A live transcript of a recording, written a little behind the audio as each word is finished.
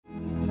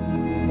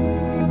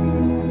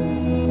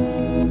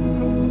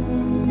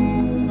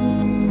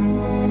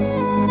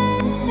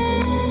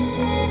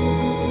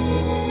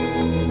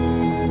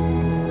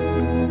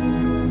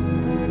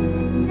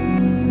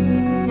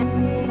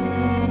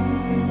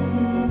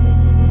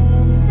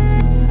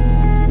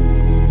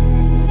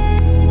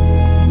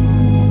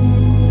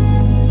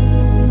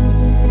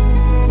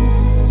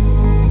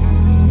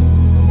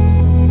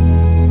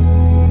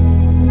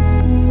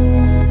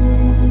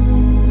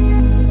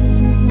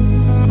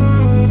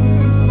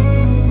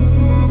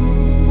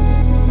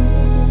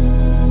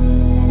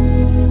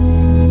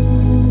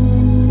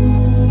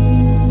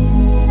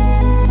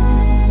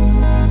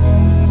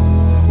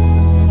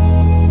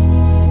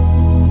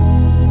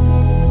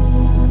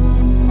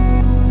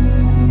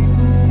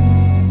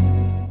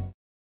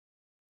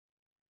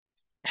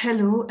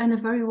Hello and a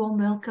very warm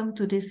welcome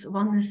to this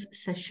oneness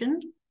session.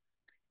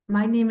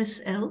 My name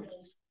is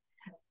Els.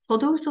 For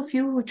those of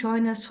you who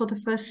join us for the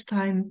first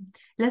time,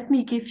 let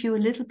me give you a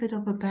little bit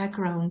of a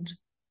background.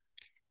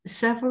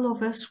 Several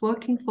of us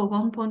working for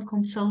Onepoint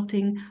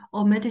Consulting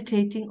are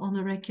meditating on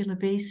a regular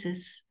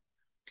basis.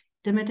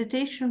 The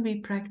meditation we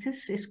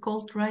practice is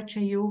called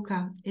Raja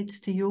Yoga. It's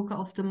the yoga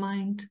of the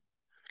mind.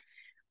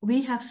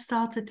 We have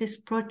started this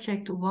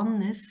project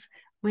Oneness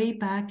way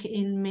back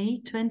in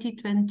May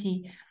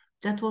 2020.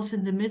 That was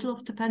in the middle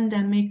of the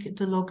pandemic,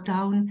 the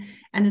lockdown,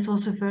 and it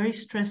was a very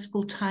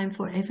stressful time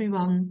for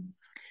everyone.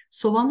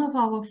 So one of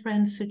our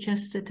friends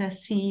suggested,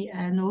 as he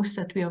knows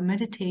that we are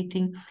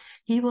meditating,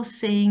 he was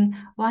saying,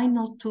 why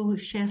not to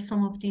share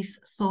some of these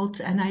thoughts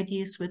and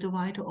ideas with a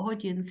wider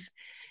audience?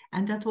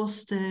 And that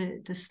was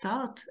the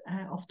start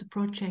of the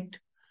project.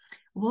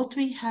 What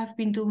we have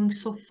been doing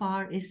so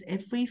far is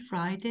every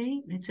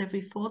Friday, it's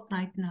every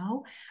fortnight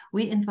now,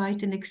 we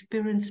invite an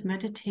experienced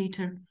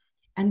meditator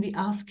and we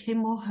ask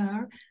him or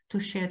her to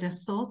share their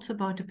thoughts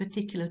about a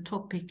particular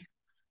topic,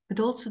 but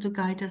also to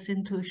guide us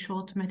into a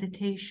short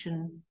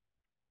meditation.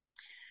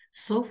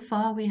 So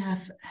far, we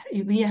have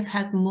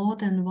had more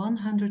than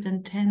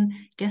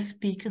 110 guest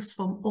speakers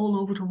from all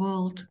over the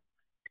world.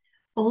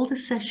 All the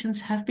sessions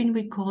have been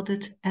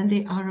recorded and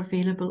they are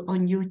available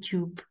on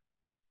YouTube.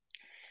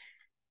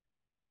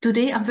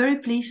 Today, I'm very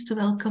pleased to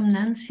welcome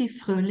Nancy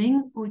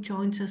Froeling, who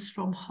joins us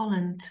from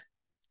Holland.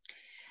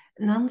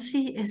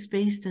 Nancy is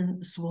based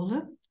in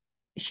Zwolle.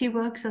 She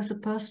works as a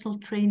personal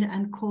trainer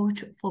and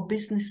coach for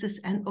businesses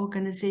and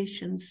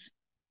organizations.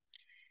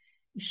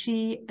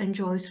 She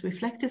enjoys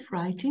reflective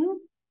writing,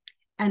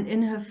 and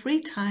in her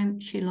free time,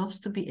 she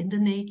loves to be in the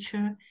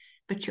nature,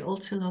 but she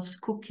also loves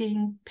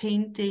cooking,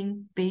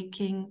 painting,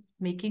 baking,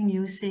 making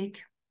music.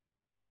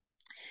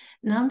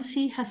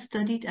 Nancy has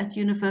studied at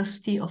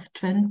University of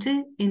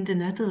Twente in the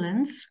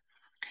Netherlands,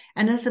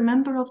 and as a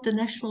member of the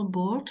National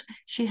Board,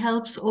 she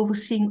helps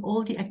overseeing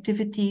all the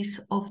activities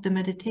of the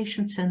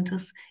meditation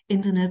centers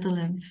in the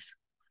Netherlands.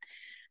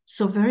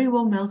 So very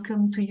warm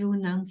welcome to you,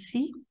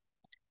 Nancy.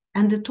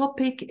 And the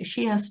topic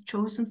she has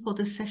chosen for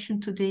the session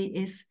today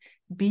is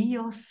Be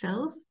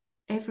Yourself,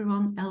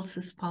 Everyone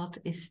Else's Part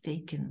is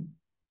Taken.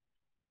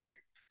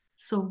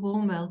 So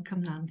warm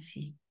welcome,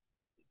 Nancy.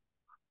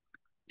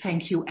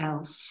 Thank you,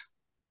 Els.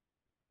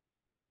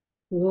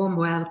 Warm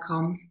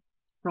welcome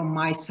from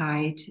my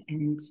side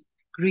and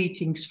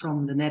greetings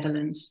from the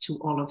Netherlands to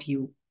all of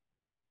you.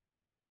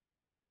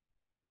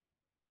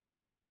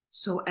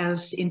 So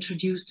Els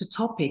introduced the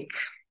topic,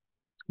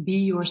 Be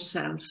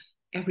Yourself,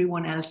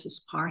 Everyone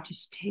Else's Part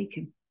is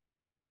Taken.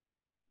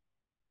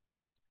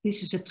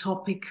 This is a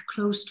topic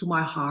close to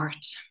my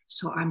heart,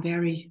 so I'm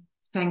very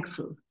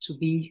thankful to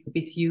be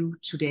with you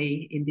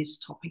today in this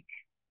topic.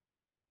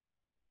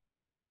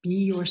 Be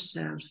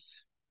yourself.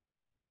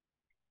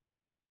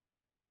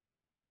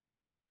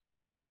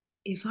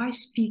 If I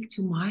speak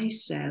to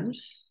myself,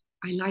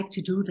 I like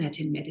to do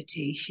that in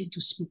meditation, to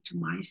speak to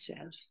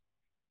myself.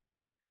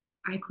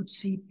 I could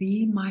say,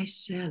 be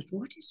myself.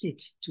 What is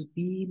it to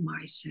be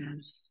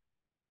myself?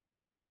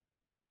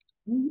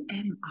 Who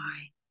am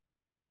I?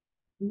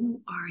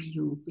 Who are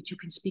you? But you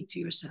can speak to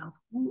yourself.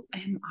 Who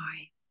am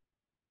I?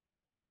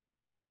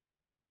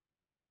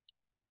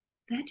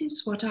 That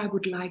is what I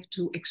would like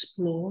to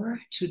explore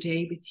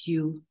today with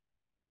you.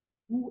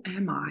 Who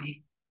am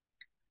I?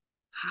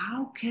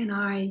 How can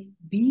I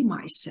be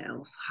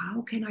myself?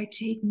 How can I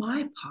take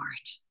my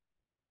part?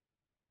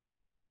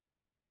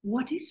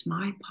 What is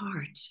my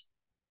part?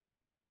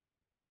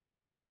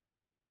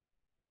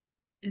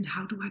 And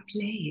how do I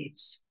play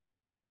it?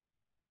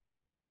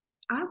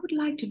 I would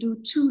like to do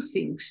two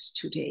things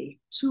today,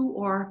 two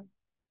or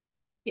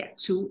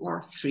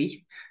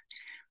three.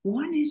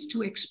 One is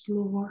to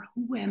explore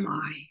who am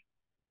I?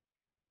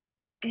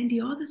 And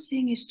the other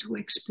thing is to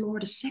explore,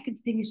 the second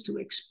thing is to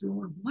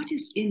explore what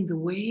is in the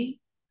way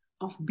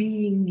of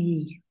being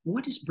me?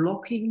 What is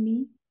blocking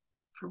me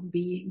from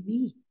being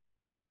me?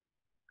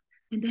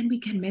 And then we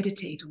can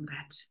meditate on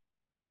that.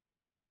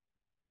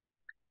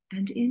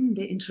 And in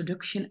the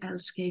introduction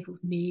Els gave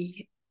of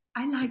me,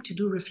 I like to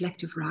do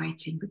reflective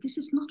writing, but this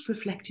is not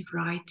reflective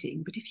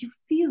writing. But if you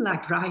feel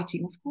like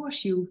writing, of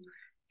course you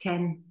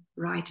can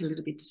write a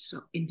little bit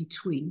in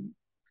between.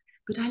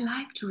 But I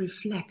like to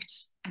reflect,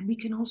 and we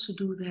can also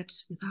do that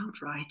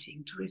without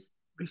writing, to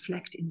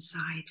reflect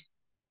inside.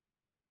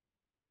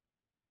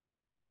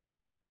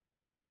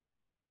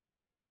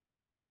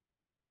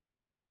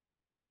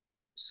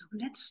 So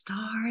let's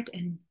start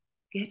and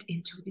get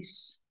into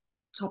this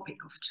topic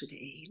of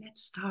today.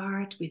 Let's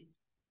start with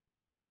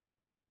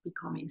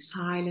becoming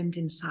silent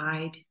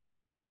inside,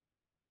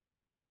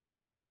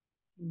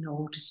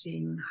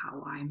 noticing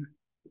how I'm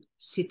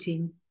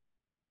sitting,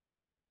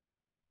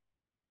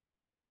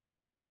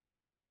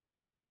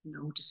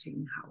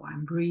 noticing how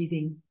I'm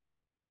breathing.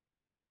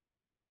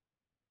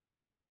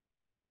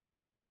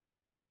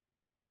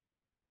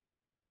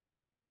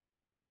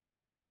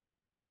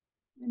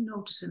 And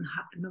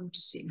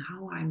noticing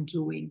how I'm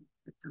doing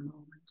at the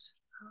moment.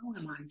 How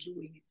am I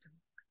doing at the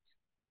moment?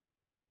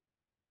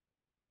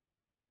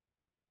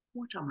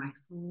 What are my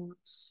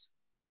thoughts?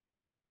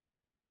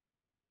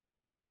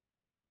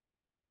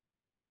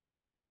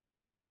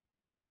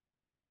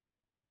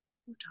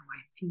 What are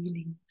my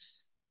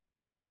feelings?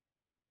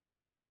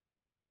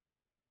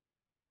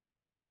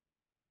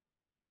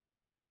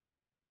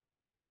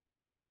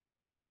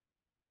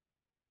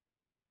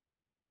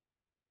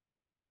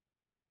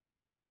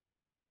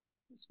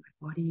 Is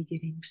my body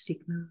giving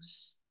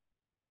signals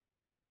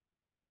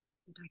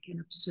that I can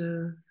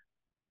observe?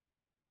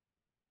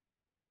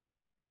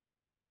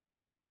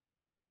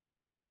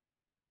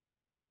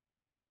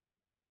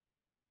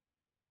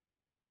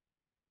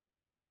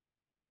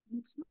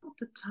 It's not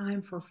the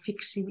time for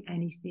fixing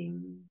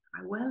anything.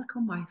 I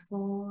welcome my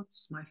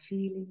thoughts, my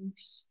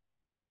feelings,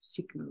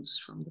 signals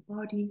from the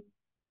body.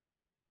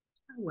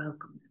 I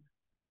welcome them.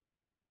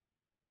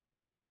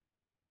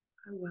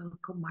 I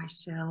welcome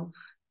myself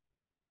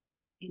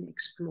in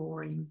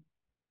exploring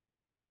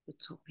the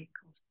topic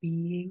of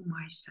being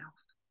myself.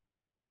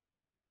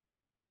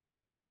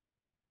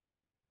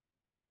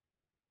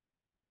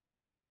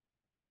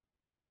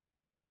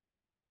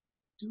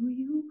 Do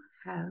you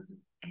have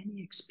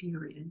any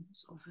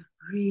experience of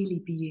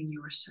really being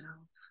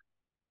yourself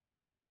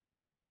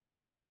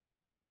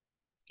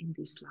in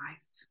this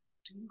life?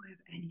 Do you have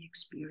any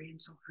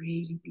experience of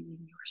really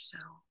being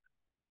yourself?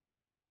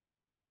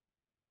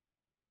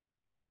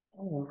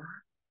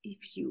 Or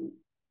if you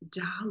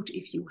doubt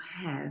if you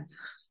have,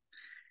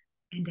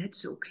 and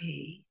that's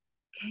okay,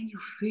 can you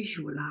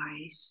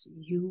visualize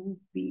you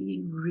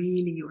being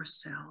really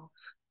yourself?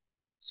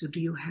 So do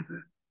you have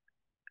a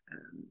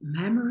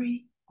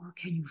memory, or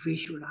can you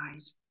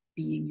visualize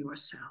being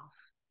yourself?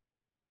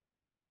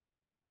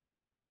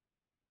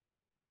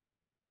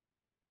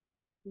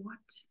 What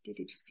did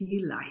it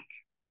feel like?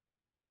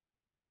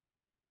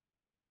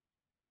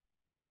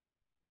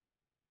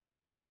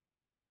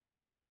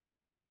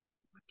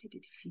 What did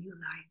it feel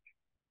like?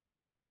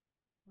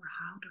 Or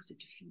how does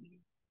it feel?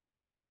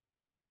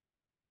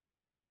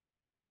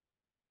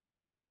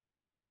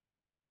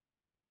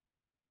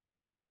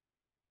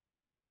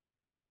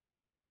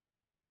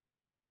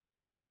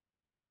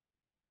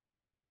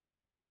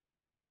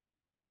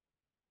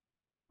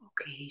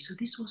 Okay, so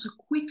this was a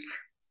quick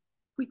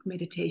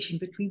meditation,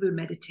 but we will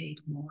meditate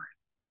more.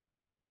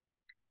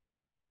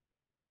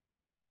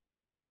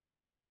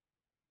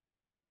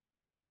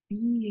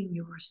 Being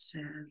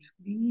yourself,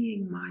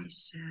 being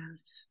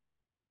myself.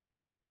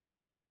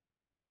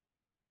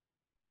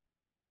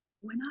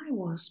 When I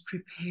was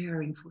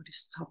preparing for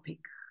this topic,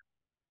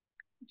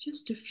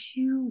 just a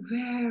few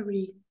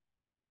very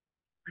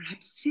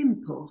perhaps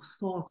simple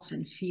thoughts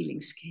and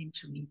feelings came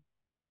to me.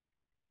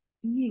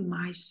 Being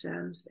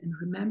myself and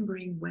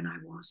remembering when I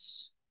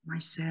was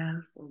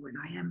myself or when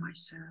I am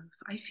myself,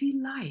 I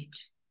feel light.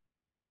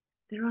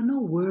 There are no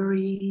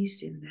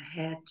worries in the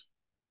head.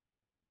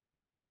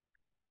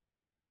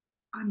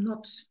 I'm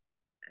not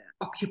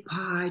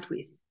occupied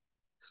with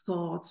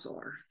thoughts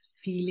or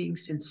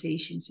feelings,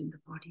 sensations in the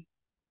body.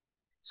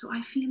 So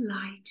I feel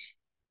light,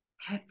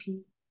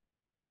 happy,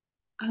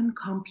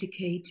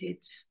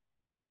 uncomplicated,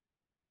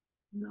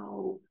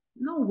 no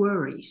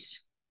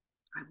worries,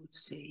 I would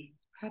say.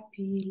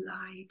 Happy,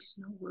 light,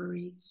 no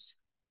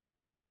worries.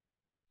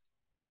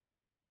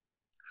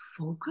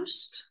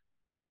 Focused,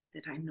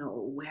 that I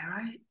know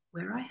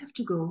where I have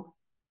to go,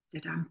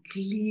 that I'm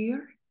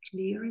clear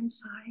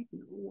inside,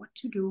 know what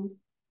to do,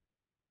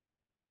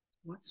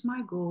 what's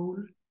my goal,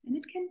 and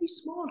it can be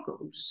small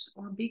goals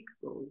or big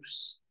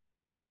goals.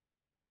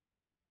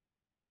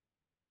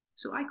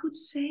 So I could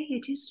say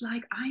it is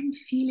like I'm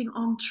feeling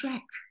on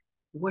track,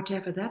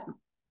 whatever that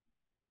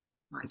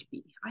might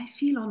be. I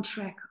feel on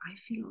track, I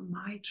feel on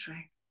my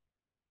track.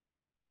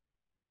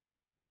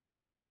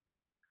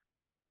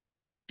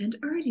 And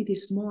early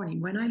this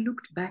morning, when I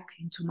looked back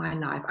into my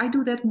life, I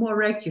do that more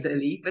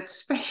regularly, but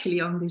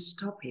especially on this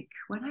topic,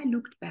 when I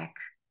looked back,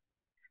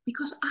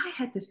 because I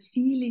had the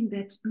feeling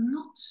that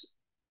not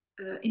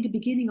in the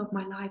beginning of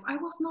my life, I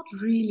was not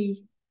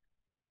really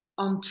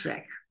on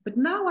track. But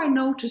now I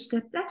notice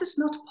that that is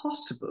not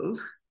possible.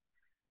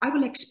 I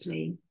will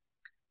explain.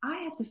 I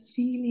had the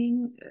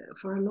feeling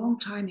for a long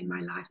time in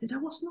my life that I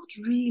was not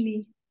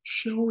really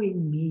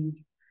showing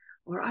me,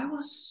 or I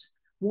was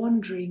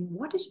wondering,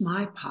 what is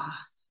my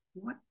path?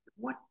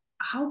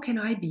 How can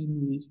I be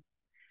me?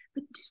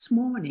 But this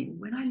morning,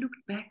 when I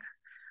looked back,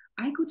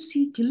 I could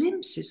see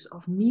glimpses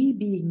of me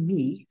being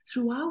me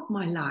throughout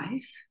my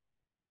life,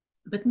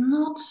 but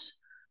not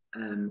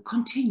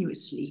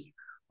continuously,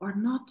 or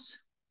not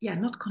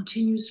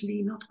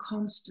continuously, not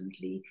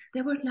constantly.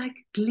 There were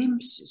like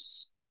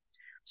glimpses.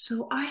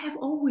 So I have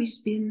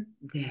always been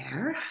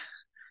there,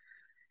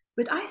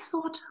 but I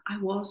thought I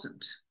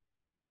wasn't.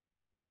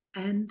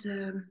 And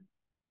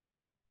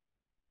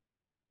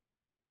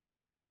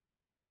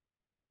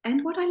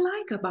what I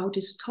like about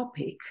this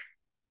topic,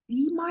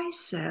 be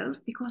myself,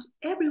 because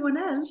everyone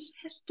else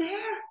has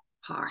their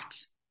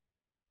part.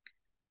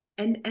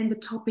 And the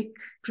topic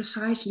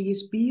precisely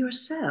is be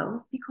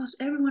yourself, because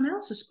everyone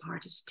else's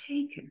part is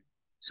taken.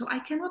 So I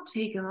cannot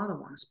take another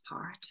one's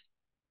part.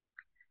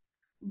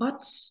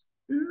 But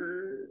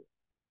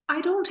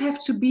I don't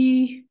have to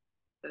be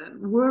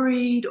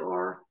worried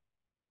or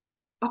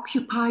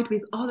occupied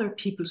with other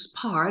people's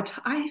part.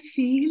 I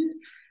feel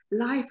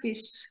life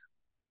is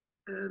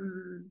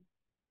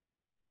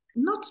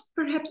not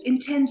perhaps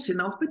intense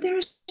enough, but there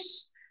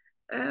is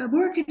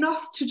work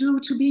enough to do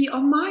to be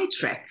on my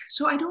track.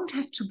 So I don't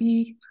have to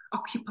be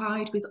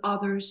occupied with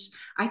others.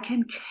 I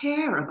can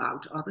care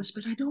about others,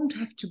 but I don't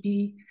have to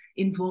be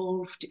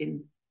involved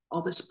in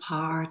others'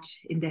 part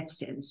in that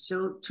sense.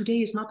 So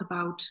today is not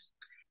about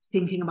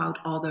thinking about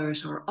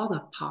others or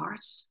other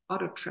parts,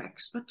 other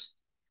tracks, but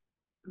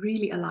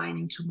really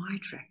aligning to my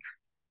track.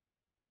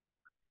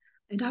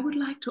 And I would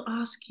like to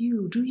ask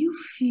you, do you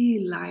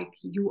feel like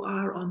you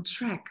are on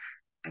track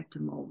at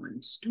the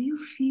moment? Do you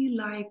feel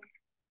like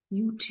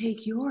you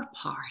take your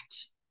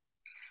part?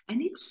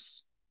 And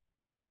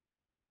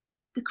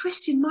the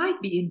question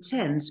might be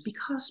intense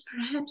because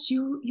perhaps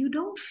you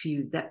don't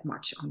feel that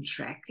much on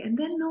track. And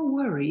then no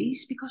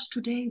worries, because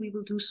today we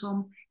will do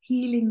some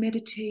healing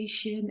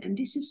meditation. And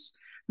this is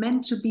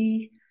meant to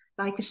be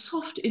like a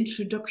soft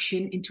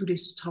introduction into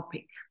this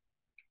topic.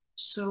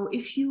 So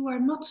if you are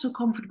not so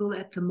comfortable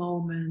at the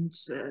moment,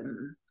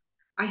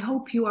 I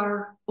hope you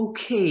are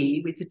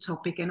okay with the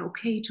topic and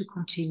okay to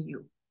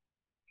continue.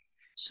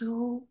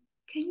 So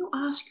can you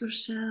ask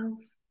yourself,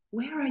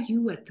 where are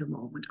you at the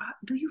moment?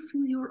 Do you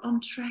feel you're on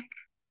track?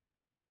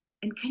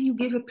 And can you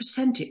give a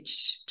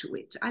percentage to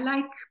it? I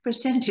like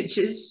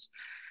percentages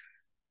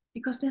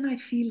because then I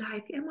feel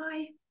like, am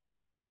I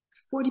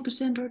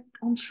 40%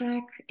 on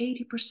track,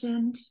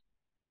 80%?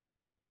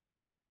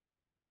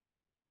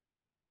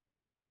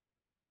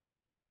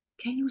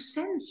 Can you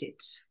sense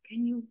it?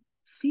 Can you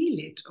feel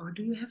it? Or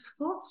do you have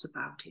thoughts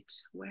about it,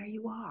 where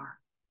you are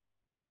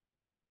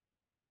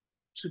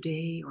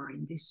today or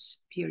in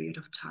this period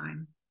of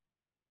time?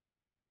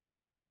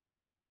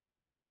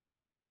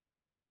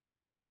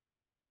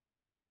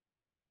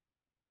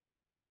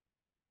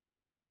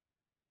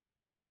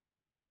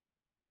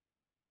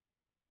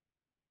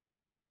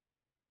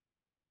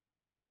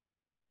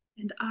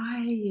 And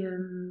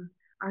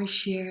I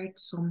shared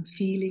some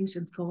feelings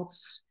and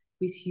thoughts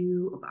with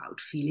you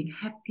about feeling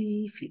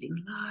happy,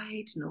 feeling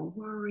light, no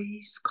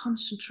worries,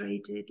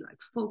 concentrated,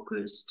 like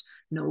focused,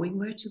 knowing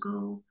where to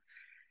go.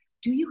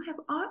 Do you have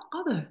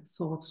other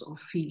thoughts or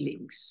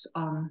feelings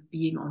on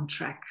being on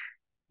track,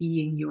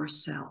 being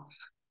yourself?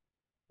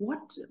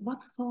 What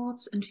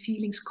thoughts and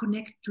feelings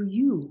connect to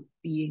you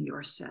being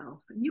yourself?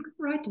 And you can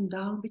write them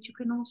down, but you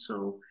can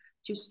also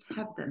just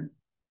have them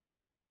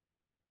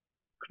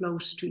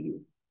close to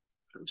you,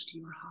 close to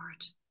your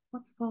heart.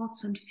 What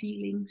thoughts and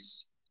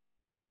feelings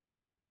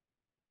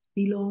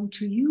belong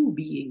to you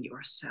being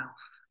yourself?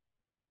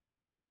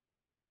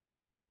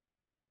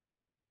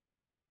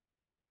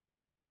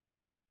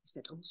 Is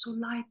that also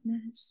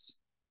lightness,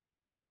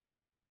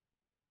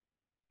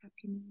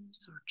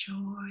 happiness, or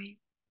joy?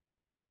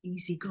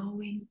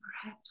 Easygoing,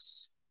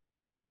 perhaps?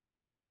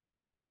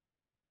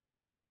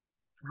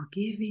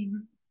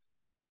 Forgiving?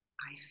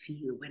 I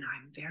feel when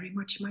I'm very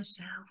much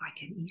myself, I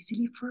can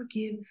easily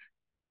forgive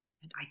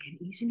and I can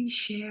easily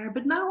share.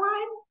 But now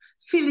I'm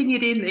filling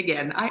it in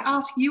again. I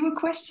ask you a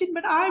question,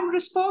 but I'm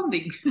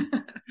responding.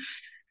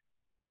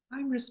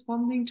 I'm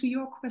responding to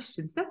your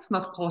questions. That's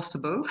not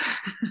possible.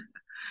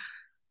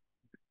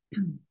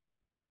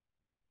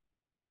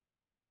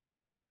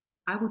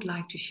 I would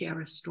like to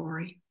share a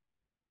story.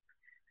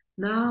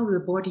 Now the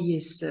body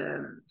is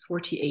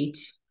 48.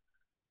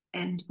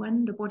 And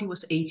when the body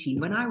was 18,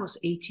 when I was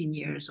 18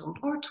 years old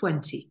or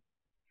 20,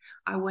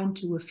 I went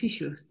to a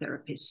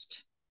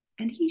physiotherapist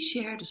and he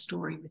shared a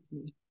story with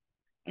me.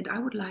 And I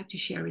would like to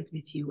share it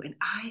with you. And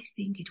I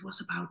think it was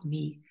about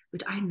me,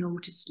 but I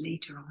noticed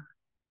later on.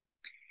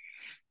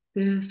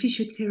 The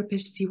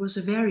physiotherapist, he was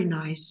a very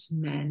nice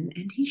man,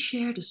 and he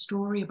shared a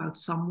story about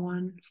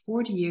someone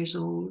 40 years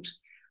old,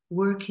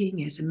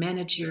 working as a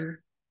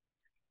manager.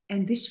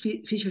 And this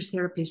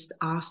physiotherapist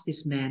asked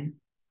this man,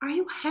 are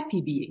you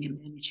happy being a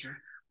manager?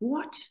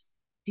 What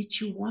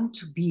did you want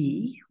to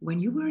be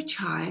when you were a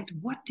child?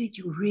 What did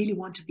you really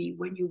want to be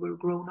when you were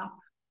grown up?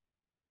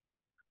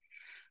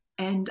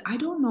 And I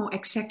don't know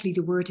exactly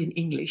the word in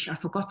English. I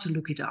forgot to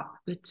look it up,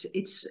 but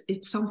it's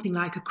something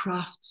like a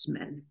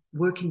craftsman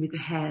working with the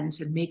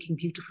hands and making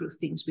beautiful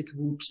things with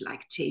wood,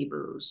 like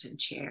tables and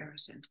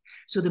chairs. And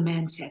so the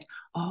man said,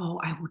 oh,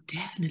 I would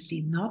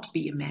definitely not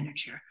be a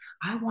manager.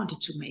 I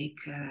wanted to make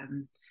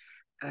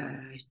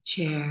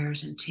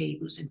chairs and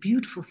tables and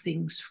beautiful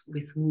things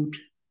with wood.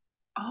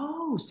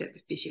 Oh, said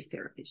the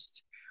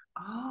physiotherapist.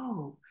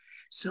 Oh,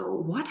 so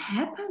what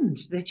happened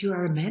that you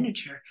are a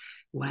manager?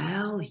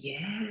 Well,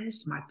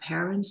 yes, my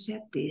parents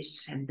said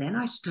this, and then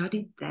I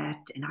studied that,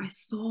 and I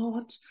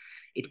thought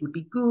it would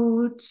be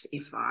good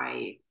if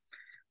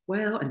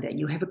and then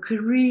you have a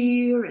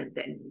career, and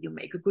then you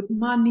make a good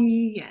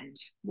money, and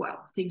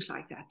well, things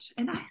like that.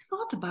 And I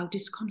thought about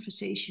this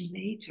conversation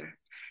later,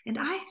 and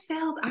I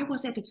felt I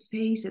was at a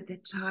phase at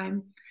that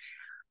time.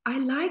 I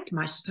liked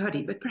my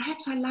study, but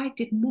perhaps I liked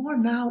it more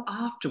now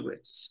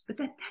afterwards. But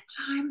at that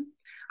time,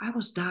 I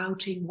was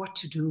doubting what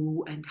to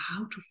do and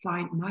how to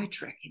find my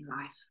track in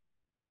life,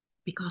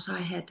 because I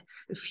had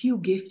a few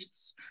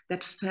gifts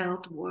that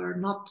felt were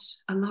not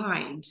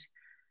aligned.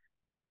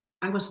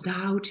 I was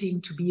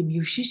doubting to be a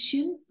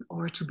musician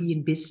or to be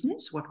in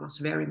business, what was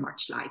very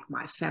much like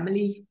my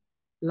family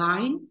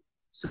line.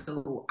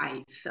 So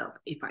I felt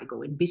if I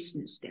go in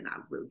business, then I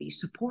will be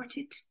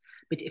supported.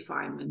 But if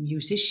I'm a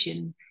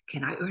musician,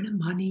 can I earn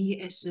money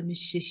as a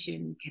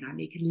musician? Can I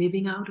make a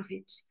living out of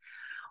it?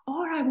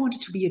 Or I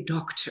wanted to be a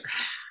doctor.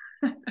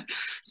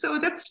 So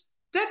that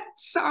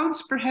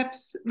sounds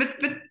perhaps, but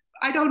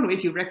I don't know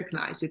if you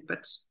recognize it,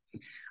 but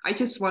I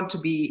just want to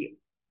be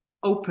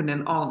open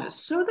and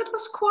honest. So that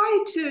was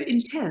quite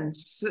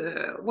intense,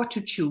 what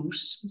to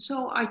choose.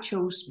 So I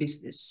chose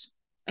business,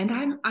 and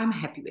I'm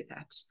happy with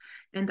that.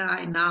 And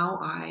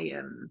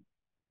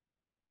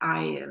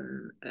I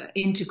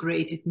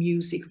integrated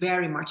music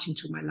very much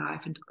into my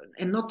life,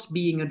 and not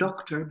being a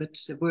doctor, but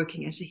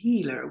working as a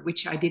healer,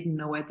 which I didn't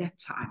know at that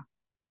time.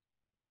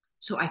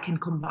 So I can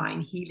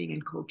combine healing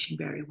and coaching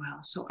very well.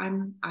 So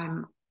I'm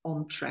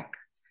on track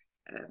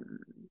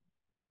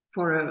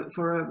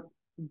for a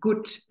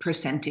good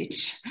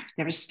percentage.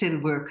 There is still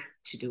work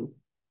to do.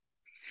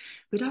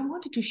 But I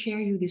wanted to share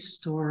you this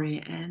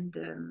story, and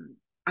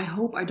I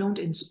hope I don't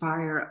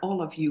inspire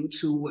all of you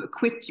to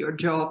quit your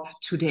job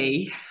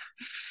today,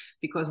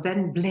 because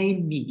then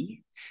blame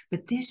me.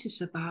 But this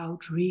is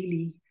about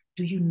really,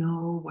 do you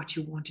know what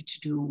you wanted to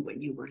do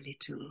when you were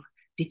little?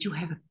 Did you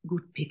have a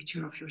good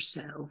picture of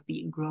yourself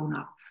being grown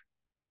up?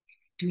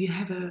 Do you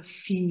have a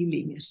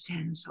feeling, a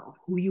sense of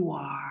who you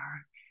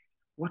are,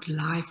 what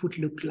life would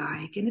look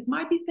like? And it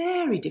might be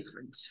very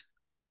different.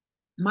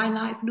 My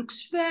life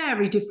looks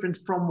very different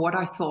from what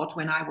I thought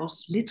when I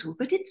was little,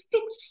 but it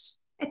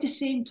fits at the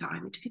same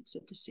time. It fits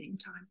at the same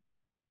time.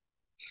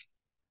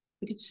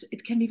 But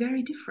it can be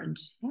very different.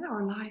 Yeah,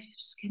 our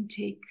lives can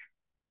take,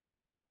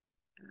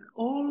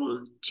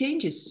 all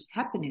changes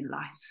happen in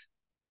life.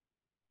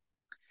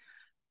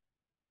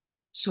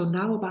 So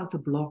now about the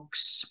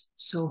blocks.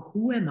 So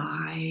who am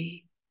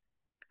I?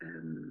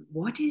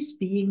 What is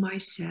being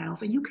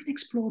myself? And you can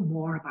explore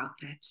more about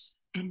that.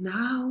 And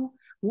now,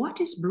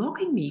 what is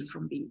blocking me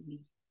from being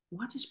me?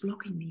 What is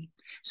blocking me?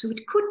 So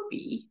it could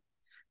be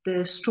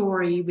the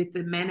story with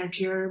the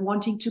manager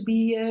wanting to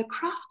be a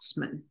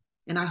craftsman.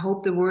 And I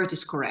hope the word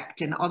is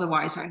correct. And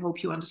otherwise, I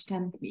hope you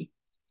understand me.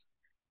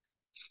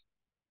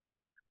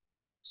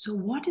 So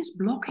what is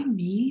blocking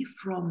me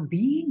from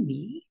being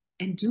me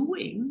and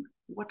doing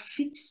what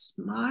fits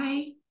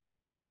my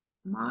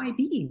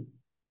being?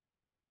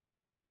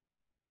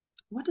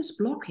 What is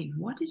blocking?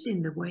 What is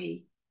in the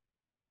way?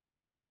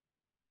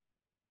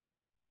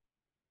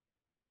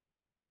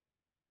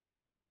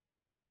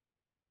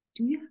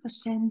 Do you have a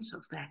sense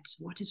of that?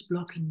 What is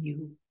blocking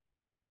you?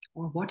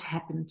 Or what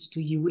happens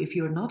to you if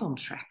you're not on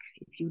track,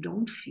 if you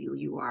don't feel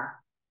you are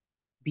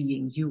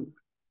being you?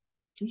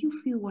 Do you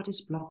feel what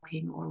is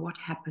blocking or what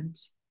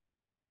happens?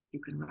 You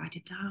can write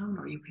it down,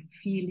 or you can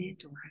feel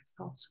it or have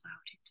thoughts about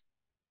it.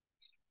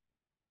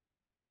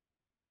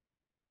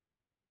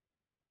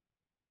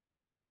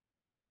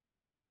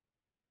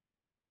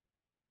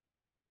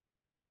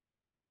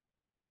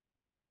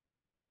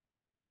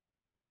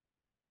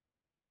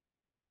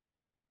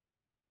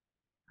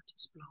 What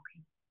is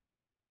blocking?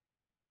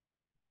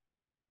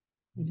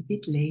 And a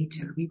bit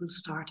later, we will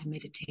start a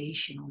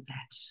meditation on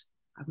that.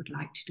 I would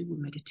like to do a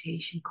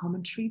meditation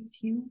commentary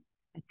with you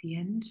at the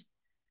end,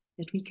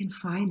 that we can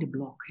find a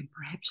block and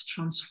perhaps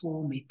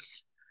transform it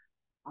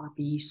or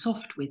be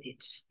soft with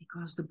it,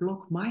 because the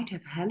block might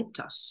have helped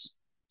us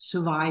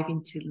survive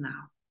until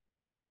now.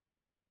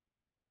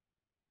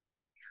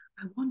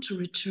 I want to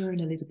return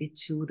a little bit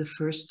to the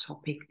first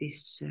topic,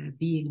 this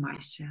being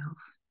myself.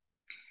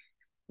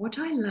 What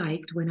I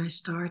liked when I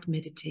started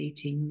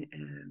meditating,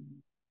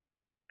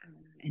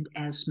 and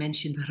Els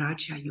mentioned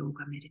Raja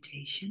Yoga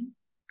meditation,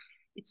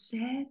 it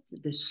said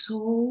the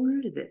soul,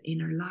 the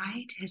inner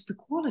light, has the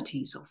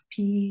qualities of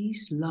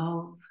peace,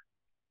 love,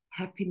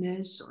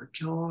 happiness or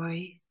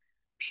joy,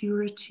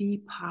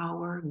 purity,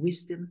 power,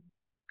 wisdom.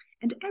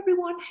 And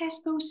everyone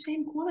has those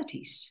same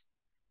qualities.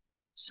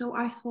 So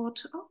I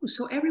thought, oh,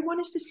 so everyone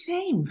is the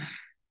same.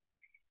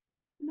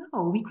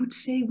 No, we could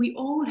say we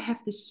all have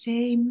the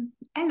same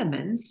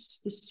elements,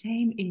 the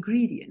same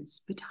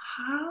ingredients, but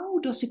how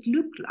does it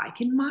look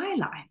like in my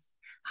life?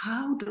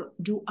 How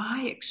do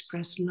I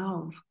express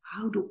love?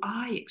 How do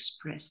I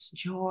express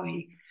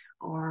joy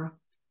or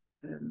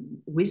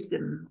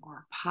wisdom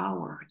or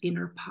power,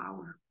 inner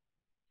power?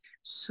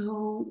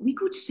 So we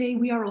could say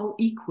we are all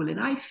equal, and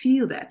I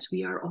feel that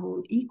we are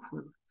all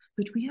equal,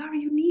 but we are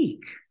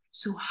unique.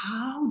 So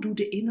how do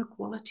the inner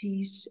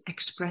qualities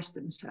express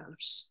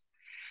themselves?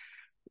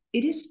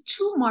 It is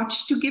too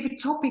much to give a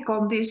topic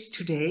on this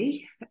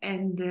today,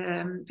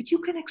 but you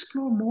can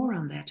explore more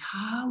on that.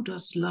 How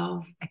does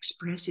love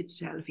express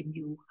itself in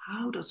you?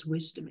 How does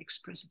wisdom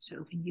express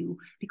itself in you?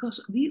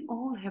 Because we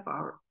all have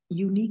our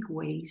unique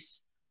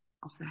ways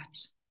of that.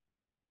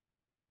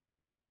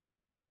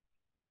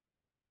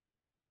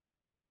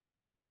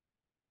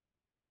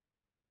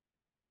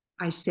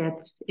 I said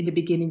in the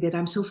beginning that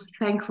I'm so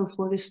thankful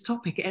for this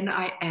topic, and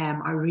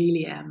I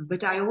really am.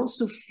 But I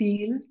also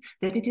feel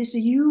that it is a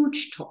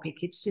huge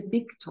topic, it's a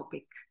big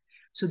topic.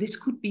 So this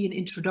could be an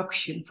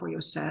introduction for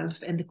yourself,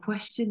 and the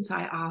questions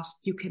I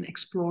asked, you can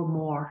explore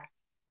more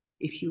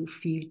if you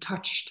feel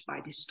touched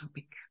by this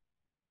topic.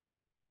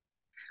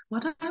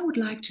 What I would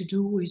like to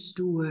do is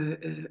do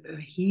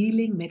a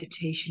healing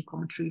meditation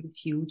commentary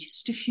with you,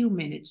 just a few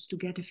minutes to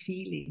get a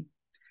feeling.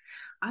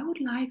 I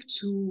would like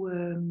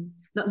to,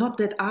 not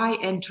that I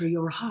enter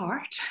your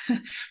heart,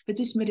 but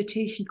this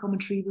meditation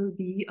commentary will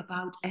be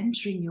about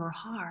entering your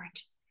heart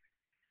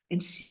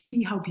and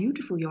see how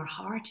beautiful your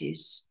heart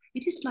is.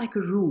 It is like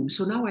a room.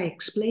 So now I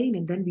explain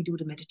and then we do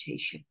the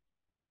meditation.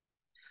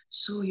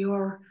 So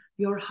your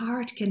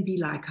heart can be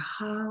like a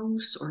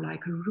house or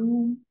like a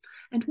room.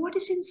 And what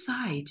is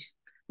inside?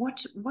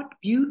 What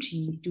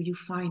beauty do you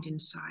find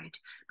inside?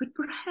 But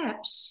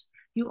perhaps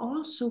you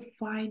also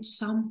find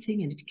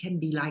something, and it can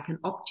be like an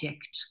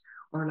object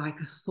or like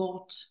a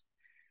thought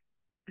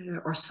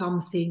or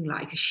something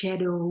like a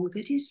shadow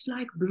that is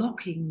like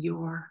blocking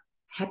your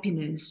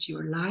happiness,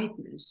 your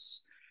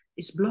lightness,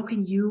 is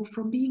blocking you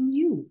from being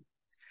you.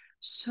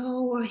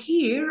 So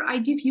here I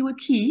give you a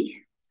key.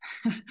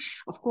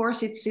 Of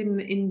course, it's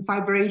in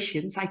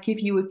vibrations. I give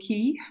you a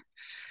key,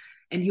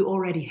 and you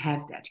already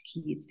have that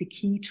key. It's the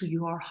key to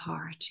your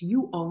heart.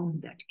 You own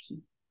that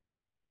key.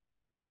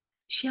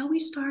 Shall we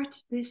start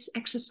this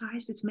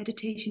exercise, this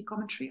meditation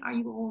commentary? Are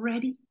you all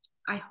ready?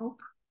 I hope.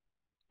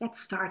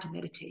 Let's start a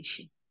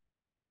meditation.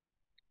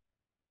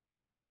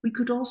 We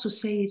could also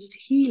say it's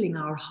healing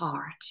our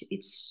heart.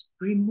 It's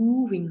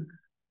removing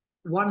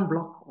one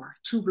block or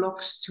two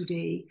blocks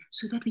today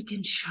so that we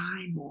can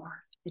shine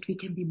more, that we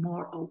can be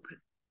more open.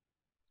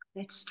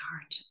 Let's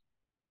start.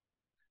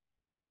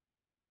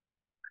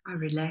 I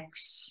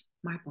relax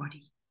my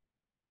body.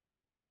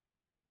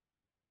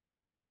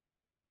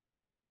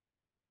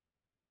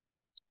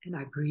 And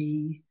I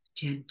breathe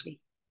gently.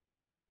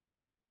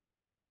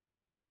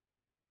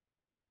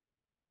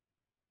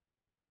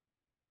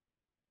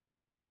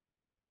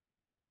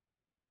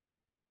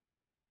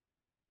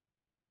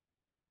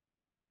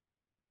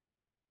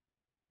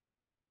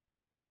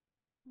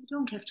 I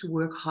don't have to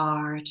work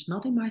hard,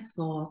 not in my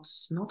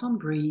thoughts, not on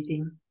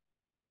breathing.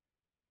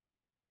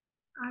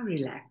 I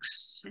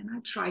relax, and I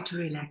try to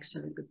relax a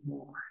little bit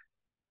more.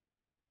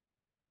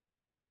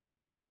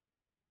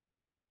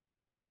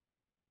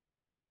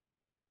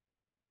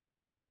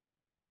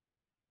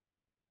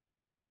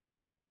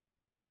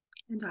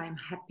 And I am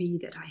happy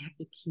that I have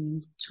the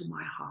key to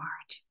my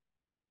heart.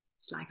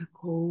 It's like a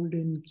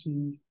golden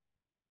key,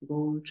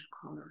 gold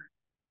color.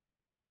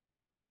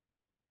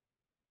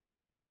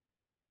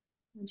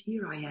 And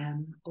here I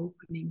am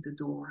opening the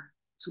door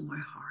to my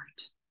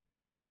heart.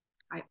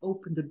 I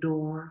open the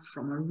door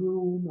from a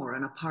room or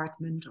an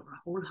apartment or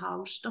a whole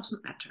house,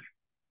 doesn't matter.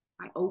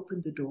 I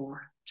open the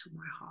door to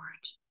my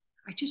heart.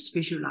 I just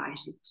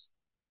visualize it.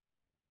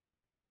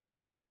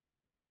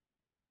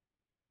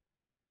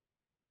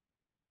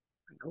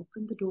 I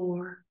open the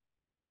door.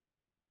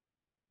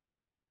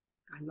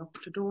 I lock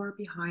the door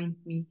behind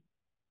me.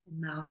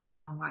 And now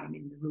I'm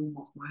in the room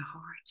of my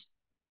heart.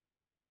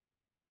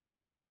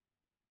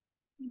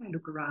 And I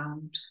look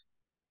around.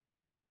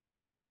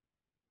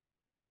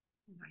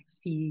 And I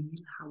feel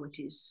how it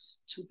is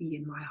to be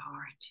in my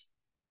heart.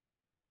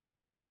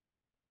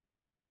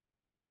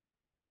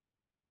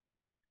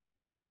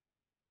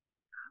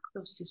 How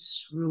does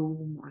this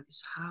room or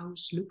this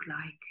house look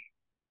like?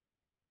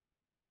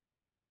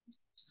 Is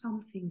there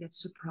something that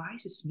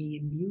surprises me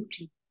in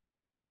beauty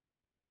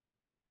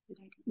that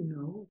I didn't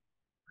know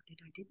or that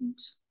I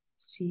didn't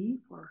see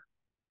for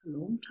a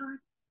long time?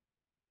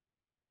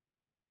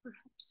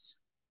 Perhaps.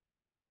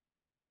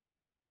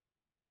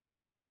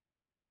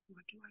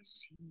 What do I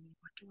see?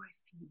 What do I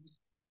feel?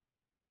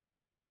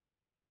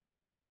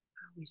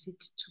 How is it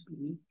to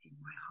be in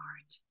my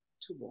heart,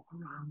 to walk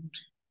around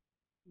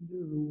in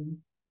the room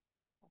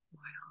of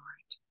my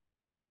heart?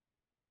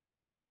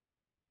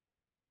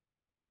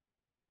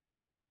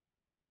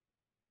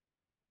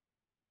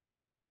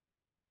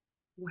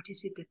 What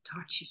is it that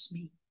touches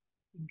me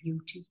in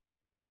beauty?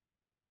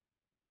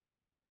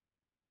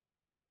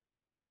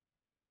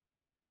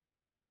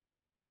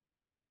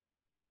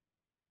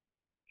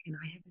 Can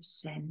I have a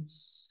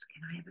sense?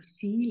 Can I have a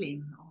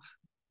feeling of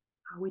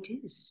how it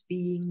is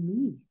being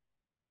me?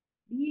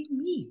 Being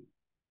me.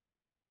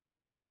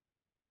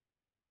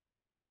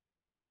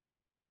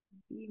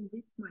 Being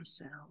with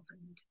myself,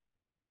 and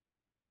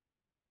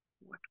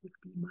what would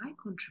be my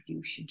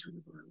contribution to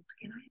the world?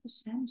 Can I have a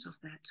sense of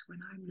that when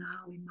I'm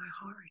now in my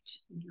heart,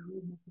 in the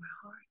room of my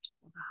heart,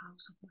 or the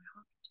house of my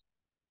heart?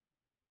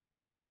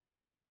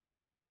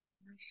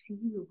 And I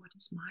feel what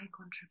is my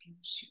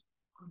contribution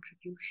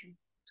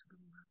to the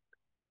world,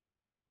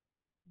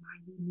 my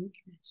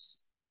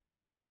uniqueness.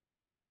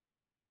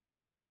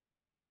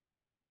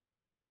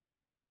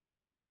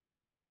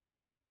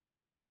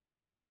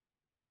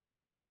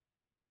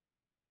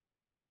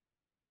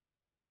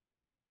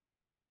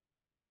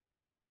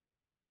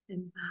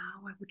 And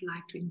now I would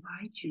like to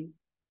invite you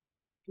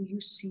Do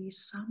you see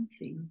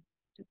something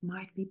that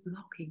might be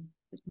blocking,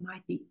 that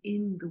might be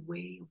in the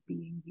way of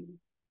being you,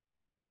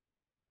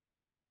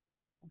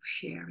 of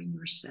sharing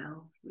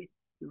yourself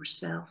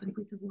and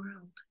with the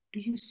world? Do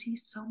you see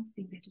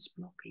something that is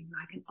blocking,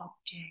 like an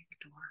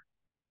object or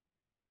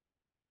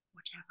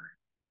whatever?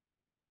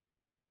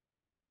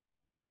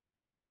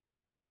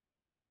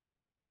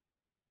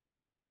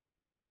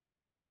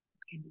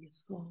 It can be a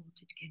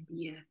thought, it can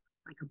be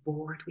like a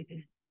board with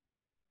a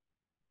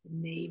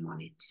name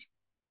on it,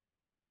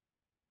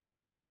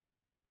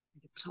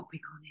 with a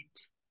topic on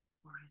it,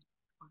 or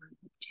an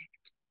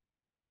object.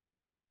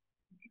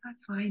 And if I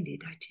find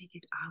it, I take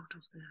it out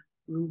of the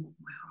room of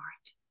my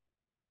heart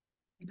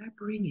and I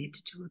bring it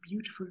to a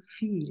beautiful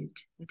field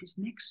that is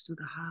next to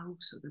the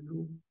house or the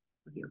room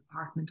or the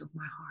apartment of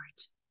my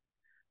heart.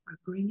 I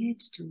bring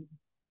it to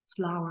a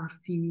flower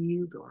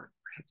field, or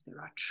perhaps there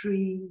are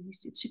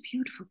trees. It's a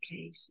beautiful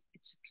place.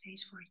 It's a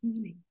place for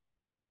healing.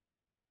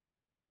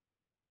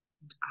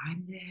 And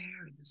I'm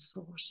there, and the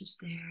source is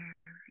there,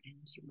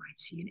 and you might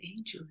see an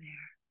angel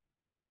there.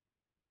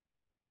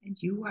 And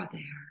you are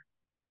there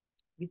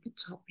with the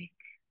topic,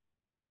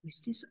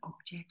 with this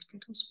object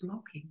that was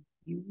blocking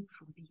you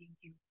from being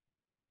you.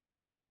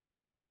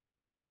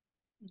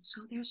 And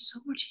so there's so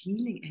much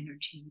healing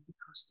energy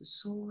because the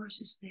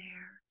source is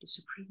there, the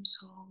supreme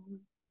soul,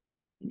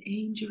 an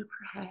angel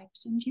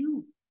perhaps, and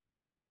you.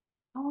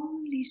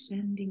 Only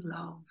sending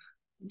love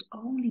and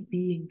only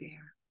being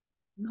there.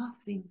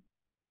 Nothing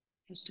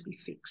has to be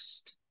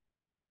fixed.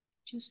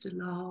 Just the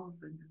love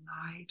and the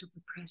light of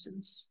the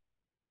presence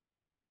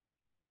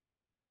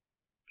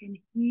can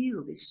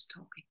heal this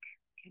topic,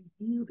 can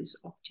heal this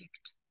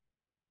object.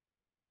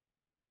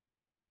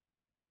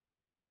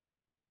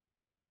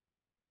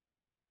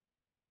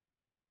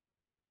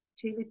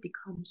 Till it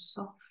becomes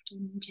soft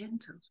and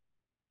gentle.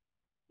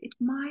 It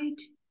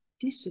might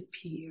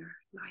disappear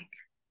like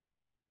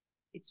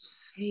it's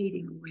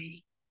fading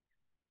away,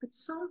 but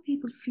some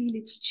people feel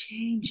it's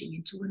changing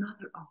into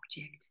another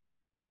object.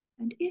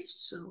 And if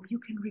so, you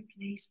can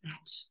replace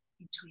that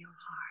into your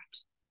heart.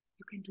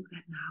 You can do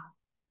that now.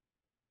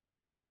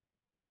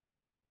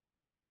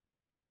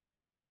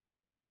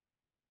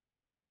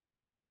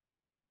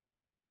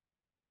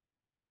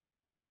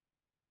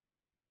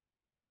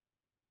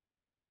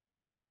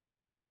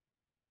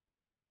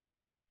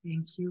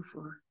 Thank you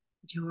for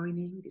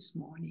joining this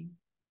morning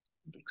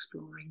and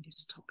exploring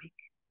this topic.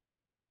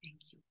 Thank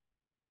you.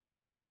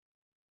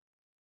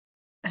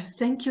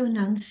 Thank you,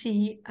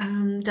 Nancy.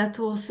 That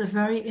was a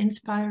very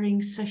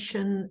inspiring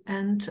session,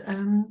 and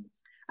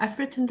I've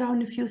written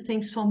down a few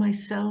things for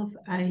myself.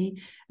 I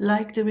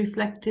like the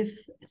reflective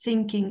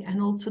thinking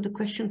and also the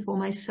question for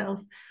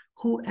myself: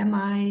 who am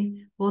I?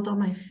 What are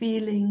my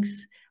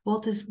feelings?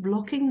 What is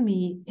blocking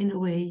me in a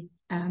way?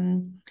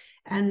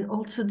 And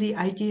also the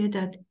idea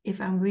that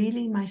if I'm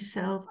really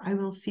myself, I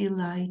will feel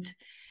light.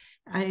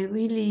 I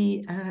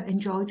really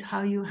enjoyed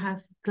how you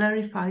have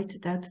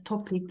clarified that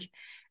topic,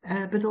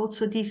 but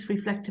also these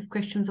reflective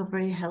questions are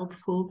very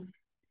helpful.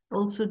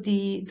 Also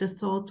the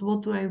thought,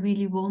 what do I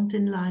really want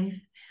in life?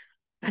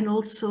 And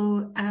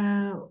also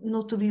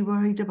not to be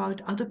worried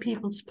about other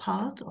people's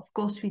part. Of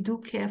course, we do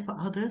care for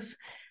others,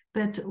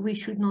 but we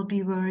should not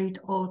be worried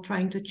or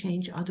trying to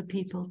change other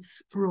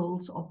people's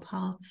roles or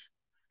parts.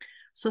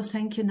 So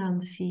thank you,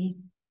 Nancy.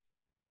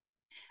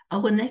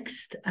 Our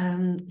next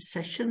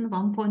session,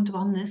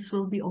 1.1ness,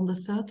 will be on the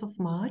 3rd of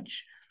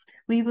March.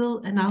 We will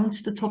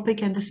announce the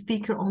topic and the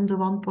speaker on the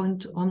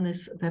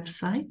 1.1ness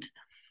website.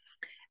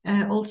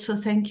 Also,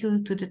 thank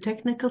you to the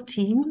technical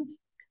team.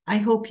 I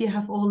hope you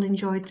have all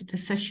enjoyed the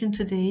session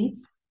today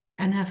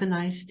and have a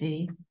nice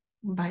day.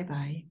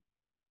 Bye-bye.